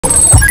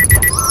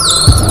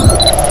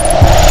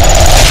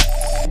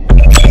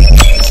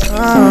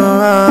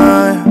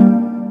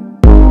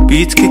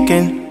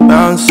Jamaican,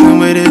 bouncing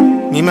with it.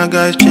 Me and my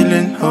guys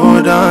chillin',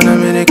 hold on a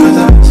minute, cause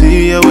I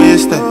see your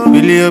waist there.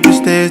 Really hope you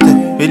stay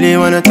there. Really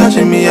wanna touch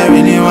me, I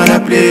really wanna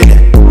play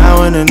there. I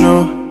wanna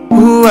know,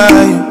 who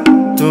are you?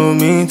 Don't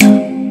mean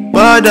to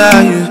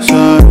bother you,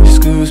 sorry,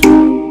 excuse me.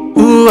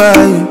 Who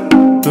are you?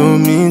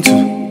 Don't mean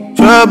to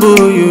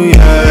trouble you,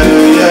 yeah.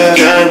 She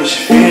tell me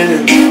she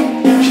feeling me.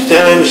 She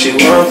tell me she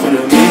want for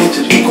the me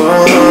to be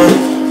gone.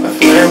 My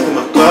friend put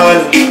my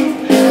calling,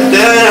 but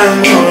then I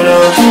know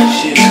that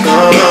she's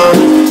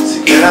gone. So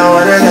girl, I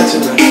wanna get to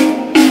know,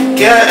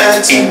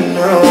 get to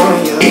know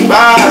your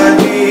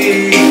body.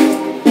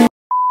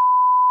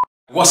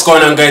 What's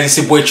going on, guys? It's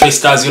your boy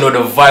TREA-STYLEZ, you know the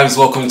vibes.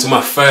 Welcome to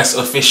my first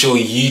official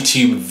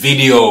YouTube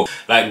video.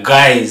 Like,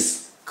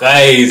 guys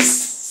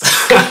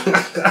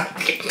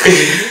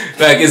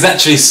like, it's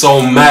actually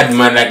so mad,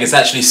 man. Like, it's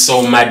actually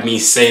so mad me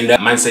saying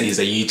that. Man said he's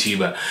a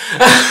YouTuber.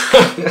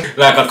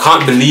 Like, I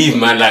can't believe,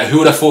 man. Like, who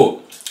would have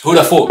thought? Who would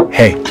have thought?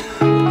 Hey,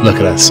 look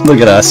at us. Look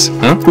at us.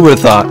 Huh? Who would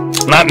have thought?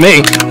 Not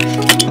me.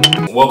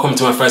 Welcome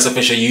to my first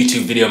official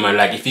YouTube video, man.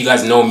 Like, if you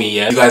guys know me,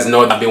 yeah, you guys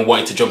know I've been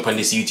wanting to jump on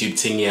this YouTube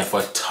thing here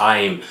for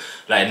time.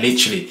 Like,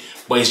 literally.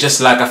 But it's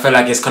just like, I feel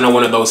like it's kind of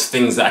one of those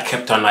things that I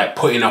kept on like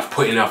putting off.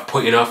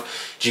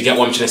 Do you get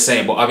what I'm trying to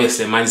say? But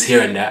obviously, man's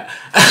hearing that.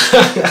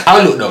 How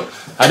I look though?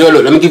 How do I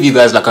look? Let me give you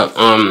guys like a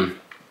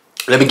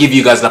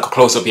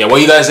close up here. What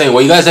are you guys saying? What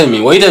are you guys telling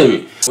me? What are you telling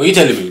me? What are you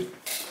telling me?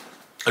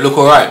 I look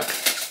alright.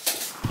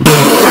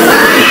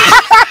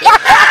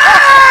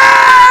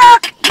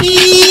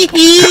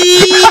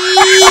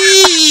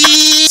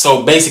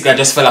 So basically, I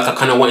just felt like I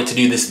kind of wanted to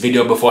do this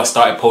video before I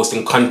started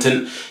posting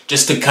content,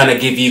 just to kind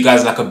of give you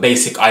guys like a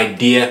basic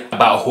idea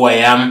about who I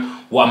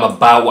am, what I'm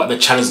about, what the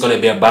channel is going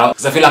to be about.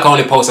 Because I feel like I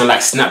only post on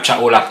like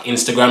Snapchat or like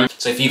Instagram.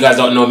 So if you guys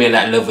don't know me on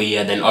that level,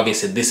 yeah, then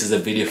obviously this is a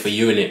video for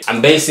you, innit?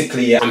 And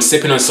basically, yeah, I'm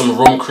sipping on some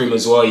rum cream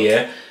as well,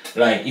 yeah.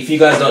 Like, if you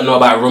guys don't know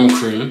about rum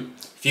cream,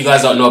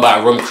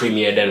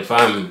 yeah, then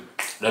fam,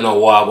 I don't know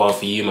what I want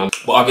for you, man.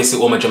 But obviously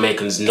all my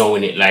Jamaicans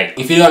knowing it. Like,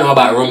 if you don't know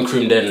about rum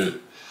cream, then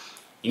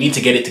you need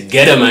to get it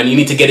together, man. You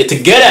need to get it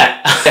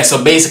together.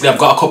 So basically, I've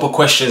got a couple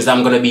questions that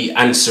I'm going to be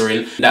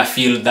answering that I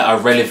feel that are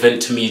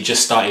relevant to me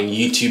just starting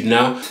YouTube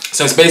now.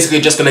 So it's basically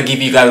just going to give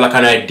you guys like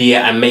an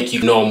idea and make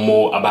you know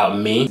more about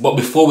me. But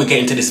before we get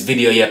into this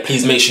video, yeah,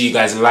 please make sure you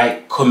guys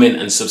like, comment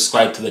and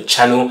subscribe to the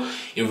channel.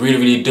 It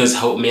really does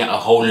help me out a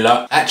whole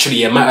lot. Actually,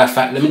 yeah, matter of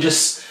fact, let me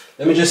just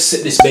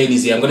sit this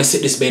Baileys here. I'm going to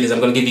sit this Baileys. I'm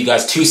going to give you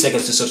guys 2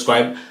 seconds to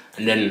subscribe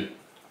and then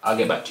I'll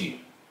get back to you.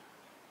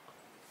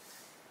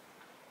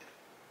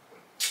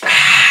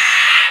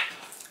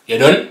 You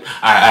done?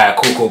 Alright,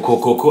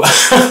 cool.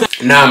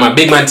 Now, my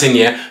big man thing,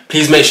 yeah,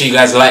 please make sure you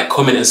guys like,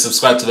 comment and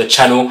subscribe to the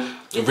channel.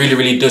 It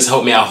really does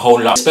help me out a whole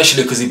lot,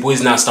 especially because the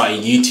boy's now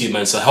starting YouTube,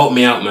 man, so help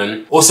me out,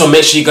 man. Also,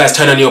 make sure you guys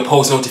turn on your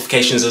post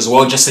notifications as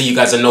well, just so you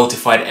guys are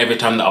notified every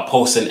time that I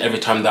post and every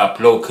time that I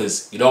upload,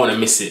 because you don't want to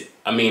miss it.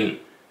 I mean, you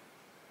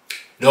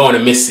don't want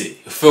to miss it,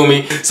 you feel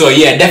me? So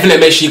yeah, definitely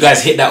make sure you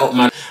guys hit that up,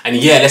 man. And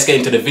yeah, let's get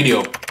into the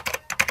video.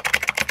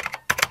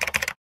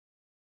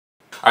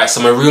 Alright,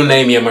 so my real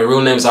name, yeah, my real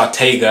name's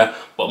Ortega,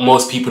 but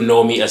most people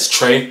know me as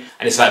Trey.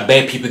 And it's like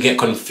bare people get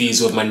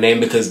confused with my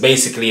name because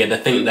basically, yeah, they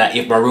think that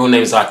if my real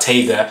name's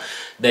Ortega,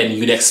 then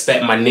you'd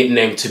expect my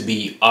nickname to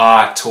be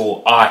Art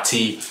or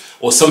Artie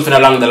or something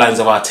along the lines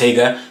of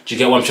Ortega. Do you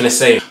get what I'm trying to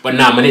say? But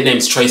nah, my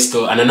nickname's Trey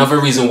still. And another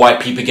reason why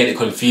people get it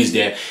confused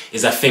there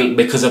is I think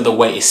because of the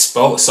way it's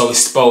spelled. So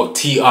it's spelled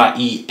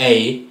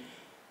T-R-E-A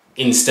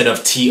instead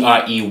of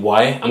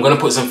T-R-E-Y. I'm going to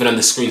put something on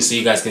the screen so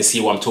you guys can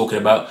see what I'm talking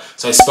about.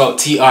 So it's spelled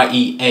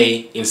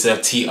T-R-E-A instead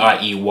of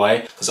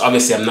T-R-E-Y, because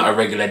obviously I'm not a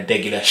regular,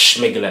 degular,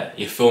 schmegula,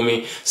 you feel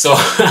me? So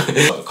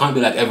I can't be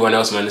like everyone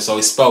else, man. So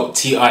it's spelled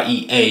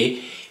T-R-E-A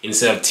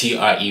instead of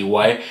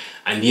T-R-E-Y.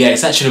 And yeah,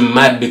 it's actually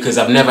mad because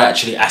I've never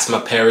actually asked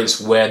my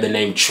parents where the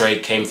name Trey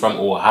came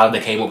from or how they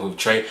came up with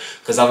Trey,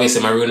 because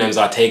obviously my real name's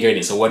Ortega in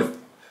it. So what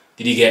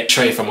did you get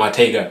Trey from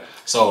Ortega?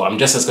 So I'm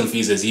just as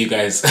confused as you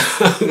guys.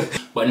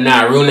 But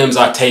nah, real name's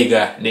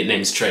Ortega,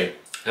 nickname's Trey.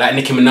 Like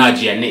Nicki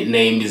Minaj, yeah,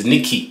 nickname is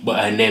Nikki, but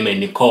her name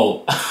ain't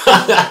Nicole.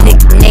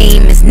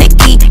 Nickname is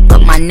Nikki,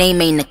 but my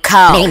name ain't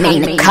Nicole.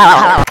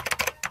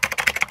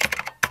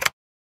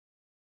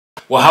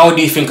 Well, how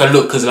do you think I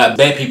look? Because like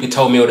bare people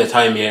tell me all the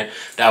time, yeah,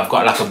 that I've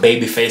got like a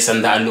baby face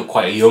and that I look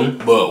quite young.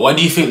 But what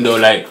do you think though?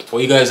 Like,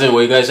 what you guys saying?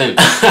 What you guys saying?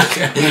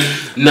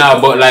 Nah,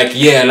 but like,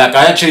 yeah, like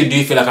I actually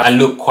do feel like I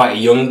look quite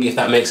young, if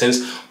that makes sense.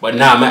 But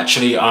now I'm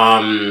actually,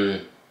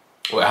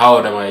 wait, how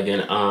old am I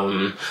again?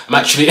 I'm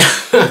actually,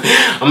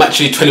 I'm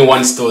actually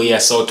 21 still, yeah.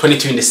 So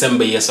 22 in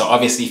December, yeah. So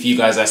obviously if you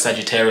guys are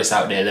Sagittarius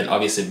out there, then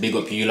obviously big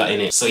up you lot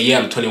innit. So yeah,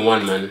 I'm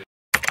 21, man.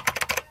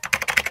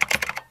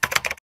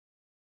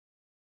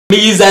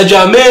 Me's a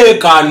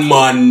Jamaican,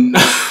 man.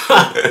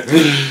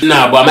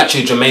 Nah, but I'm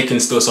actually Jamaican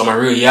still, so I'm a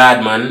real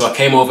yard, man. So I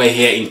came over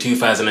here in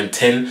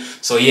 2010.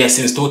 So yeah,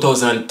 since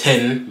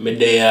 2010, me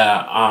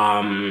there,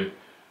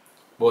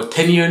 about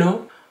 10 years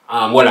now.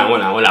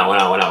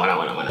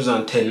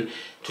 2010,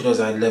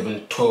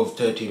 2011, 12,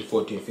 13,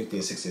 14,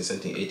 15, 16,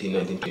 17, 18,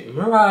 19, 20.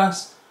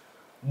 Maras.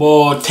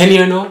 About 10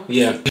 years now?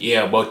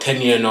 Yeah, about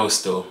 10 years now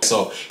still.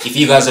 So if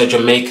you guys are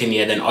Jamaican,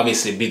 yeah, then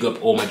obviously big up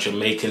all my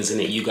Jamaicans in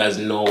it. You guys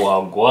know what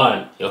I'm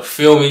going. You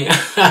feel me?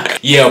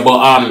 Yeah,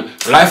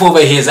 but life over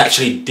here is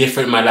actually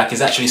different, man. Like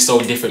it's actually so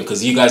different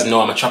because you guys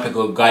know I'm a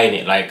tropical guy in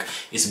it. Like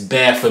it's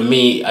bare for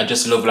me. I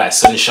just love like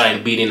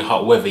sunshine, being in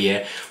hot weather,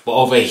 yeah. But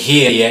over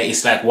here, yeah,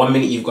 it's like 1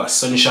 minute you've got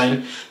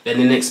sunshine, then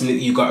the next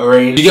minute you got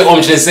rain. You get what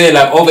I'm trying to say?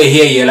 Like over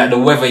here, yeah, like the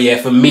weather, yeah,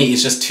 for me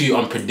it's just too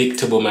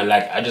unpredictable, man.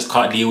 Like I just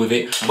can't deal with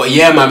it. But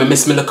yeah, man, I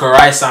miss me look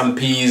rice and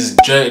peas,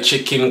 jerk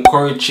chicken,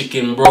 curry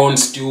chicken, brown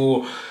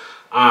stew,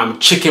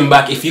 chicken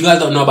back. If you guys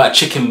don't know about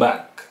chicken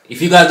back,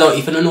 if you don't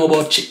know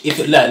about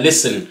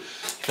listen,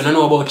 if you don't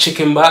know about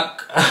chicken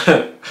back,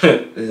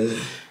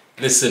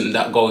 listen,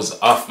 that goes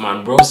off,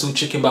 man. Bro, so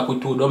chicken back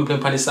with 2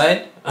 dumplings on the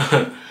side.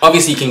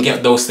 Obviously, you can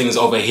get those things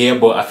over here,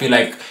 but I feel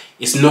like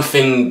it's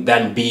nothing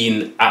than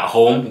being at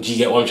home. Do you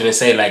get what I'm trying to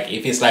say? Like,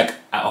 if it's like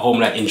at home,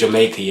 like in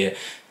Jamaica, yeah,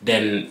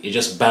 then it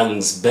just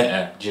bangs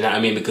better. Do you know what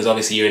I mean? Because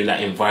obviously you're in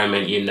that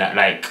environment, you're in that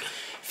like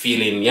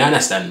feeling, you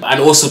understand? And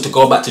also to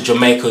go back to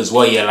Jamaica as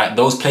well, yeah, like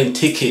those plane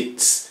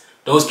tickets,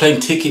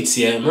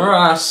 yeah,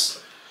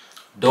 Maras,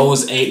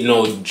 those ain't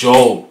no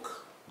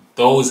joke.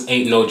 Those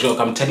ain't no joke.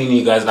 I'm telling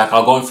you guys, like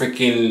I'll go on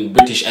freaking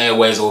British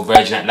Airways or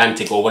Virgin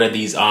Atlantic or one of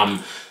these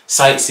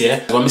sites,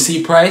 yeah. When we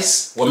see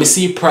price, like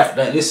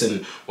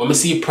listen, when we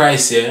see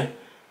price, yeah,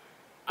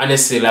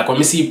 honestly, like when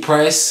we see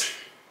price,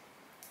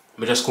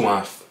 we just come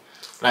off.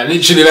 Like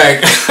literally,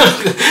 like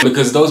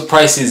because those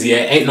prices, yeah,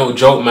 ain't no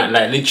joke, man.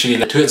 Like literally,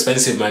 like too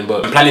expensive, man.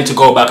 But I'm planning to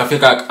go back. I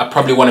think I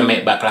probably want to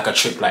make back like a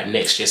trip like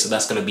next year, so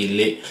that's gonna be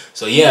lit.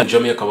 So yeah,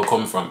 Jamaica will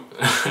come from.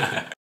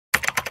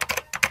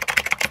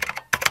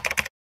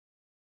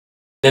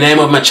 The name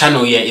of my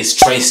channel, yeah, is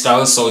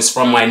TREA-STYLEZ, so it's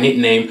from my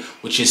nickname,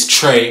 which is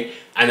Trey,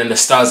 and then the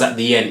stars at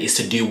the end is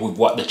to do with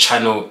what the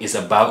channel is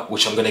about,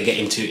 which I'm going to get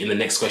into in the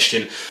next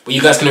question. But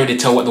you guys can already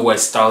tell what the word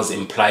styles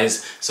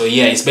implies. So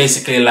yeah, it's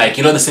basically like,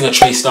 you know the singer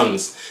Trey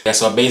Songz? Yeah,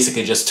 so I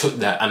basically just took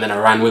that and then I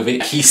ran with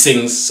it. He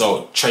sings,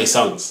 so Trey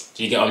Songz.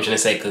 Do you get what I'm trying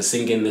to say? Because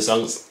singing the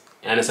songs,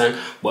 you understand?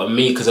 But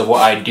me, because of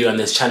what I do on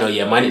this channel,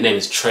 yeah, my nickname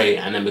is Trey,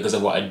 and then because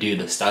of what I do,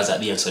 the stars at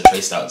the end, so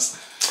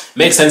TREA-STYLEZ.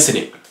 Makes sense,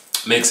 innit?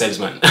 Makes sense,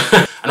 man.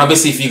 And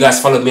obviously if you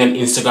guys followed me on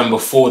Instagram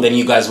before, then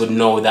you guys would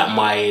know that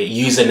my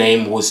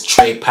username was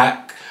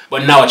TreyPack,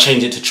 but now I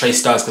changed it to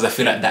TREA-STYLEZ because I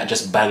feel like that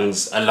just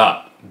bangs a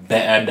lot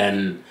better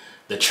than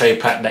the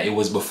TreyPack that it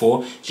was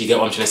before. Do you get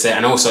what I'm trying to say?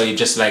 And also it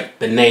just like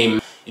the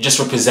name, it just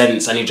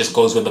represents and it just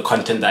goes with the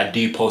content that I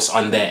do post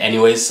on there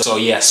anyways. So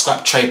yeah,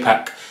 scrap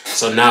TreyPack.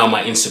 So now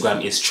my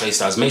Instagram is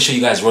TrEA-STYLEZ. Make sure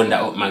you guys run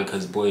that up, man,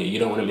 because boy, you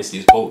don't want to miss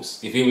these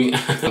posts. You feel me?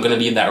 I'm gonna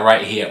leave that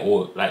right here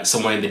or like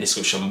somewhere in the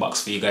description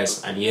box for you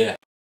guys. And yeah.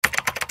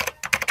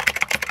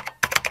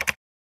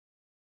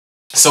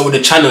 So with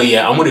the channel,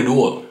 yeah, I'm gonna do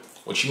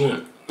what you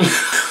want.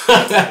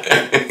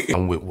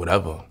 I'm with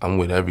whatever. I'm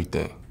with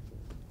everything.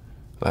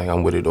 Like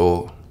I'm with it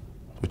all.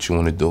 What you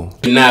wanna do?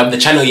 Now the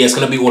channel, yeah, it's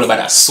gonna be all about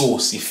that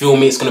sauce. You feel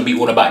me? It's gonna be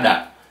all about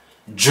that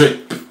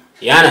drip.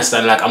 You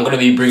understand? Like I'm gonna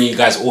be bringing you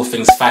guys all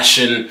things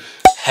fashion,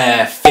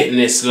 hair,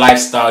 fitness,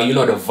 lifestyle, you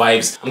know the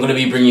vibes. I'm gonna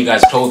be bringing you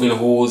guys clothing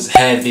hauls,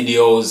 hair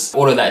videos,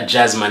 all of that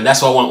jazz, man.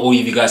 That's why I want all of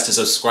you guys to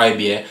subscribe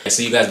here,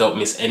 so you guys don't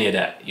miss any of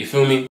that. You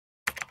feel me?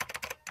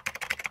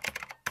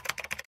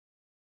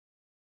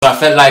 So I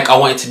felt like I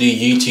wanted to do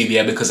YouTube,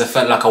 yeah, because I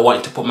felt like I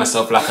wanted to put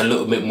myself like a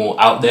little bit more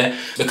out there,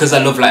 because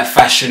I love like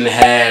fashion,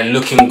 hair,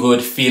 looking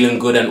good, feeling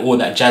good and all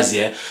that jazz,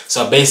 yeah.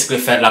 So I basically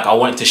felt like I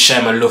wanted to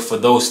share my love for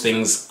those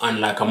things on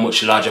like a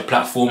much larger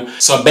platform.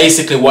 So I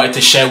basically wanted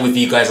to share with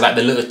you guys like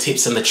the little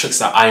tips and the tricks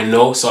that I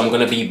know. So I'm going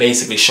to be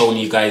basically showing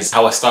you guys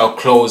how I style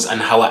clothes and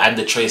how I add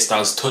the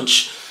TREA-STYLEZ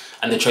touch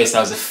and the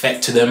TREA-STYLEZ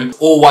effect to them,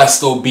 all while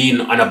still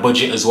being on a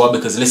budget as well,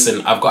 because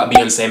listen, I've got a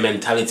Beyonce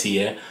mentality,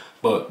 yeah,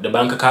 but the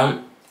bank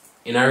account,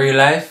 in our real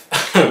life,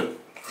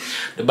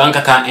 the bank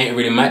account ain't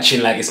really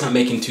matching, like it's not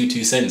making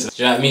 2 cents.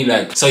 Do you know what I mean?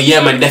 Like, so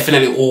yeah, man,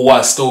 definitely all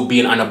while still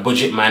being on a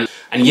budget, man.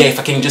 And yeah, if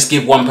I can just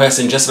give one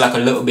person just like a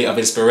little bit of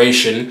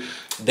inspiration,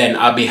 then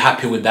I'll be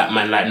happy with that,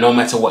 man. Like no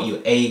matter what your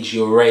age,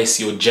 your race,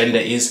 your gender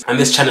is. And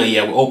this channel,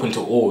 yeah, we're open to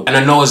all. And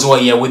I know as well,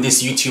 yeah, with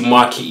this YouTube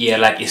market, yeah,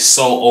 like it's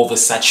so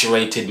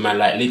oversaturated, man.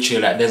 Like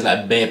literally, like there's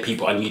like bare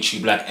people on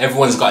YouTube. Like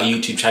everyone's got a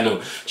YouTube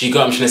channel. Do you get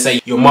what I'm trying to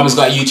say? Your mom's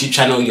got a YouTube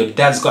channel, your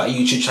dad's got a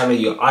YouTube channel,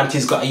 your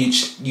auntie's got a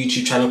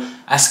YouTube channel.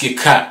 Ask your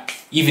cat.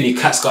 Even your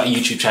cat's got a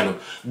YouTube channel.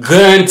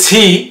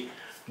 Guarantee,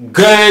 you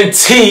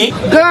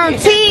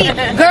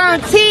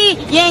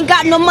ain't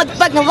got no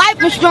motherfucking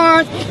life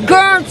insurance.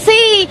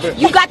 Guarantee,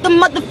 you got the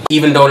motherfucking.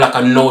 Even though like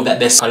I know that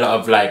there's a lot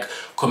of like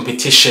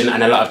competition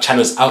and a lot of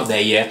channels out there,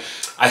 yeah,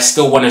 I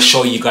still want to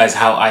show you guys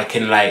how I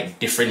can like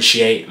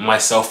differentiate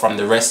myself from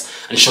the rest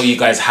and show you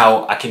guys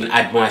how I can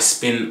add my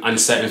spin on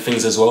certain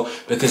things as well,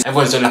 because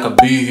everyone's doing like a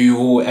Boohoo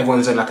haul,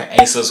 everyone's doing like an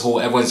ASOS haul,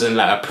 everyone's doing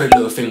like a Pretty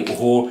Little Thing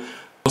haul.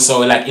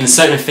 So like in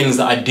certain things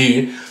that I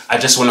do, I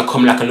just want to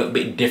come like a little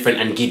bit different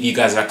and give you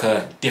guys like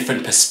a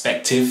different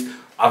perspective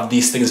of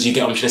these things. Do you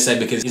get what I'm trying to say?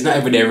 Because it's not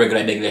everyday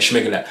regular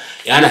schmegular.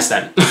 You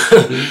understand?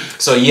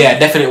 So yeah,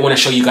 definitely want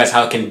to show you guys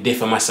how I can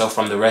differ myself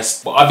from the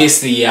rest. But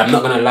obviously, yeah, I'm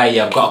not gonna lie,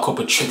 yeah, I've got a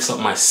couple tricks up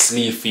my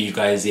sleeve for you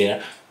guys,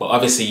 yeah. But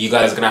obviously, you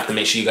guys are gonna have to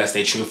make sure you guys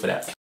stay true for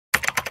that.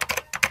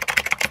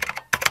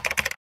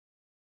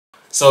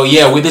 So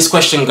yeah, with this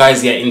question,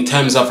 guys, yeah, in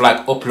terms of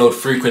like upload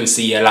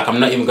frequency, yeah, like I'm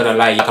not even gonna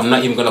lie, like I'm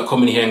not even gonna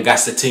come in here and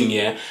gas the thing,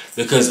 yeah,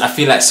 because I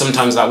feel like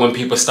sometimes like when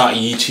people start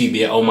YouTube,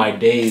 yeah, oh my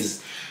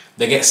days,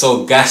 they get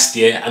so gassed,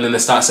 yeah, and then they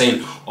start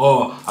saying,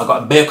 oh, I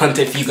got bare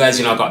content for you guys,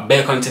 you know, I got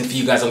bare content for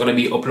you guys, I'm gonna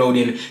be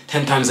uploading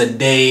 10 times a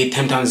day,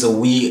 10 times a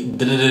week,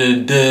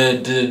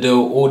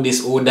 all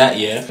this, all that,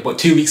 yeah. But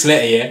 2 weeks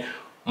later, yeah,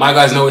 my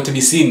guys nowhere to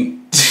be seen.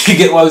 You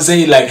get what I'm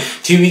saying? Like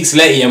 2 weeks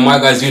later, yeah, my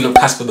guys doing up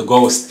Casper the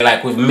Ghost.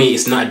 Like with me,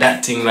 it's not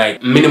that thing.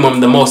 Like minimum,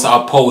 the most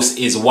I'll post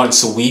is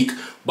once a week,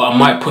 but I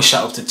might push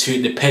that up to 2.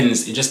 It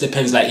depends. It just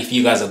depends. Like if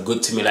you guys are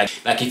good to me, like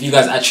if you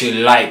guys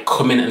actually like,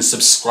 comment and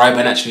subscribe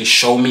and actually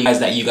show me guys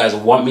that you guys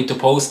want me to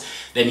post,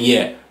 then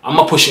yeah, I'm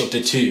gonna push it up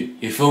to 2.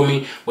 You feel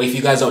me? But if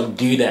you guys don't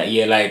do that,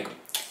 yeah, like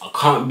I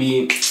can't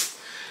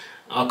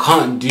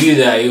do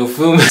that, you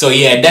feel me? So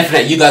yeah,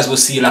 definitely you guys will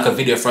see like a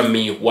video from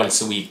me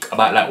once a week,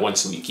 about like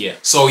once a week, yeah.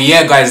 So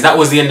yeah guys, that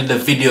was the end of the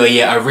video,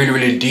 yeah. I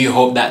really do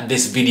hope that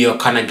this video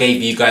kind of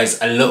gave you guys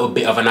a little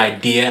bit of an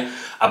idea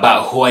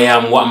about who I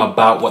am, what I'm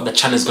about, what the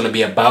channel is going to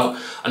be about,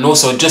 and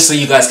also just so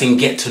you guys can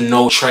get to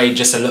know Trey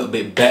just a little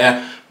bit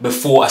better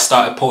before I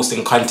started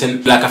posting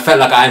content. Like I felt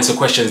like I answered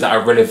questions that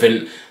are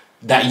relevant,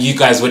 that you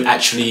guys would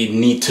actually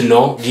need to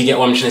know. Do you get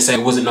what I'm trying to say?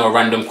 It wasn't no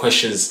random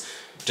questions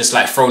just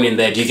like thrown in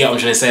there. Do you get what I'm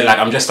trying to say? Like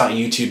I'm just starting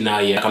YouTube now,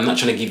 yeah. Like, I'm not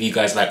trying to give you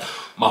guys like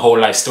my whole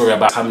life story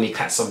about how many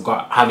cats I've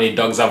got, how many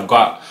dogs I've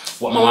got,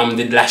 what my mum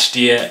did last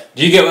year.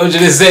 Do you get what I'm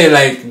trying to say?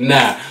 Like,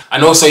 nah.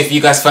 And also, if you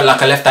guys felt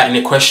like I left out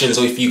any questions,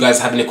 or if you guys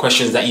have any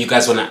questions that you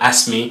guys want to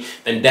ask me,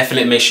 then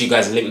definitely make sure you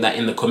guys link that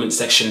in the comment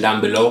section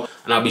down below,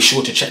 and I'll be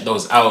sure to check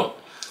those out.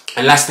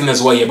 And last thing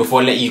as well, yeah,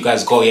 before I let you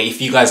guys go, yeah,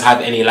 if you guys have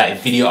any like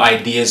video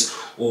ideas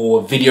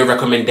or video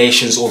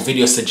recommendations or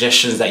video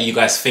suggestions that you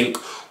guys think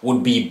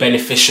would be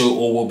beneficial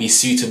or will be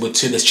suitable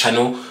to this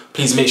channel,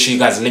 please make sure you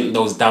guys link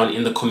those down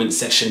in the comment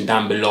section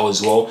down below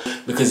as well.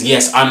 Because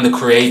yes, I'm the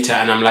creator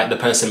and I'm like the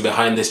person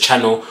behind this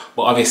channel,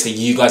 but obviously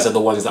you guys are the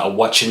ones that are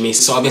watching me.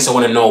 So obviously I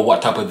want to know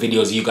what type of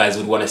videos you guys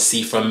would want to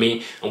see from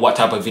me and what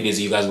type of videos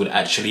you guys would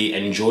actually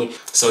enjoy.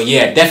 So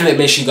yeah, definitely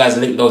make sure you guys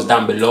link those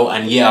down below,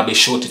 and yeah, I'll be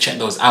sure to check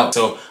those out.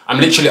 So I'm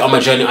literally on my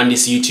journey on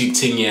this YouTube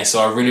thing, yeah, so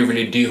I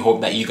really do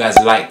hope that you guys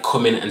like,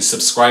 comment and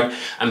subscribe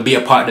and be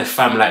a part of the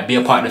fam. Like, be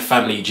a part of the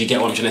family. Do you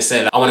get what I'm trying to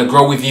say? Like, I want to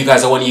grow with you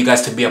guys. I want you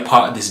guys to be a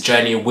part of this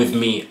journey with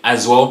me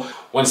as well.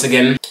 Once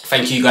again,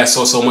 thank you guys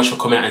so much for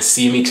coming out and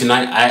seeing me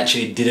tonight. I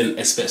actually didn't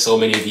expect so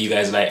many of you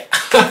guys, like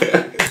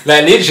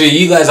like literally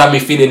you guys have me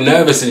feeling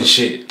nervous and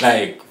shit,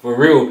 like for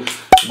real.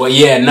 But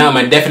yeah, now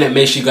man, definitely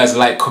make sure you guys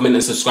like, comment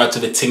and subscribe to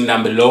the thing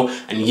down below,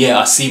 and yeah,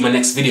 I'll see you in my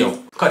next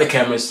video. Cut the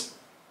cameras.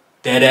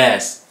 Dead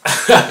ass.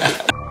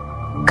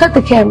 Cut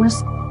the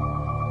cameras.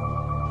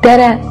 Dead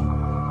ass.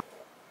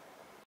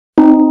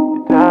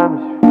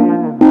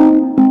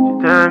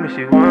 She told me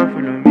she want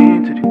from me.